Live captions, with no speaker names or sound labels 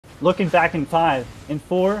Looking back in 5, in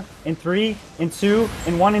 4, in 3, in 2,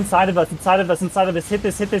 in 1 inside of us. Hit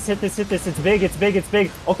this. It's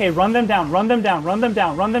big. Okay, run them down.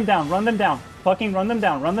 Fucking run them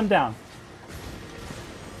down.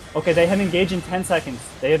 Okay, they have engaged in 10 seconds.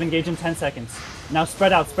 Now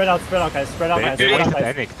spread out, guys. Spread out, guys.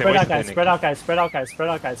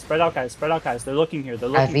 They're looking here.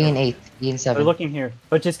 I've been 8, been 7. They're looking here.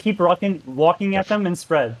 But just keep walking at them and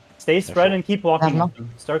spread. Stay spread and keep walking at them.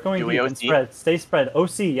 Start going deep and spread. Stay spread.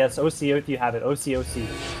 OC, yes, OC if you have it. OC.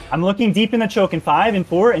 I'm looking deep in the choke in 5, in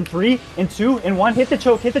 4, in 3, in 2, in 1. Hit the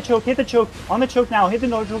choke. On the choke now. Hit the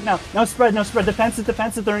choke now. Now spread.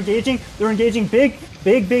 Defensive. They're engaging. Big.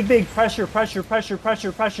 Pressure.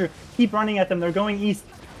 Keep running at them. They're going east.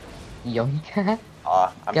 Young.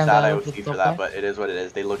 I'm sad I OC'd for that, but it is what it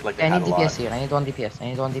is. They look like they had a lot. I need DPS here. I need one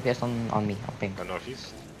DPS on me. I think.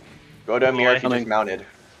 Northeast. Go to Amir if you just mounted.